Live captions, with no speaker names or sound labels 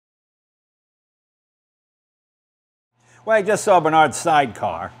Well, I just saw Bernard's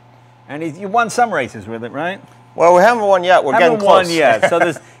Sidecar, and you won some races with it, right? Well, we haven't won yet. We're getting close. Haven't won yet. So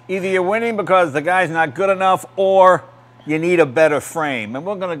there's either you're winning because the guy's not good enough, or you need a better frame. And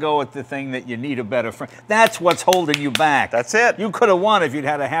we're going to go with the thing that you need a better frame. That's what's holding you back. That's it. You could have won if you'd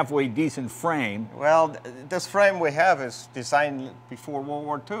had a halfway decent frame. Well, this frame we have is designed before World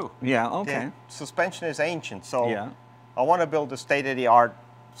War II. Yeah, okay. The suspension is ancient, so yeah. I want to build a state-of-the-art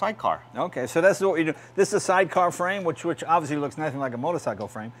sidecar. Okay, so that's what you do. This is a sidecar frame, which obviously looks nothing like a motorcycle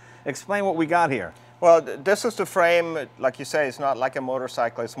frame. Explain what we got here. Well, this is the frame, like you say, it's not like a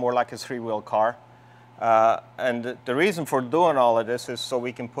motorcycle, it's more like a three-wheel car. And the reason for doing all of this is so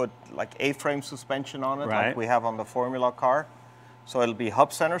we can put like A-frame suspension on it, right, like we have on the Formula car. So it'll be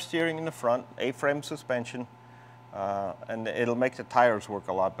hub center steering in the front, A-frame suspension, and it'll make the tires work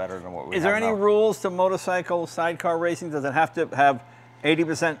a lot better than what we have now. Is there any rules to motorcycle sidecar racing? Does it have to have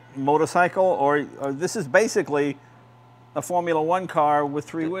 80% motorcycle, or this is basically a Formula One car with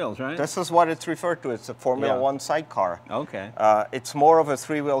three wheels, right? This is what it's referred to. It's a Formula One sidecar. Okay. It's more of a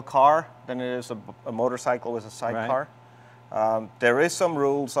three-wheel car than it is a motorcycle with a sidecar. Right. There is some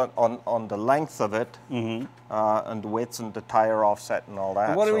rules on the length of it, and the width and the tire offset and all that.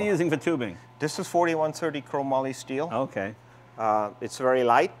 And what are we using for tubing? This is 4130 chromoly steel. Okay. It's very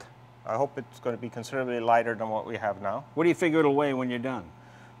light. I hope it's going to be considerably lighter than what we have now. What do you figure it'll weigh when you're done?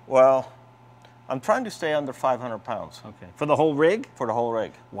 Well, I'm trying to stay under 500 pounds. Okay. For the whole rig? For the whole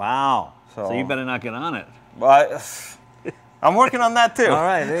rig. Wow. So you better not get on it. But I'm working on that too. All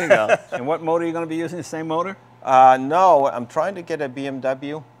right, there you go. And what motor are you going to be using? The same motor? No, I'm trying to get a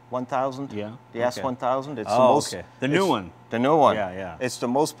BMW 1000. Yeah. The S1000. It's the most. Okay. The new one. The new one. Yeah, yeah. It's the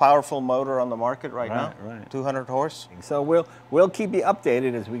most powerful motor on the market right now. Right. 200 horse. So we'll keep you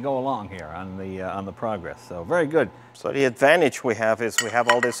updated as we go along here on the progress. So very good. So the advantage we have is we have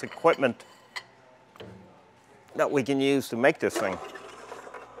all this equipment that we can use to make this thing.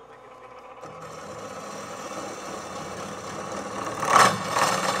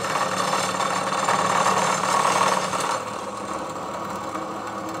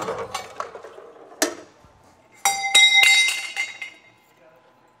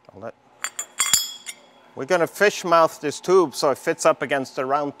 We're going to fish mouth this tube so it fits up against the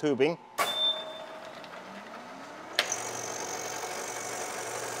round tubing.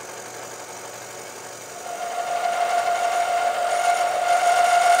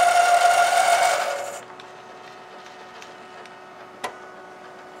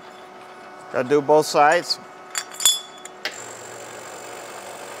 Got to do both sides.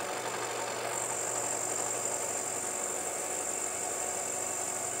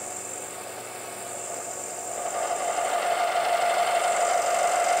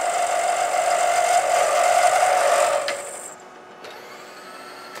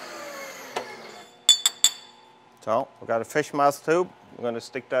 So we've got a fish mouth tube. We're going to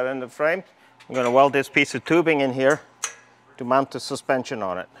stick that in the frame. I'm going to weld this piece of tubing in here to mount the suspension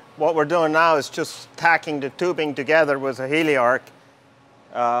on it. What we're doing now is just tacking the tubing together with a heliarc.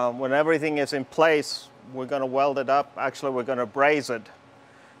 When everything is in place, we're going to weld it up. Actually, we're going to braze it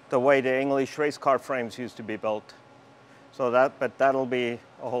the way the English race car frames used to be built. So but that'll be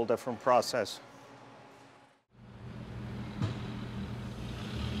a whole different process.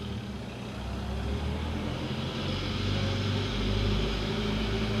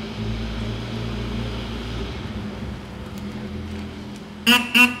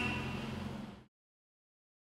 Mm-hmm.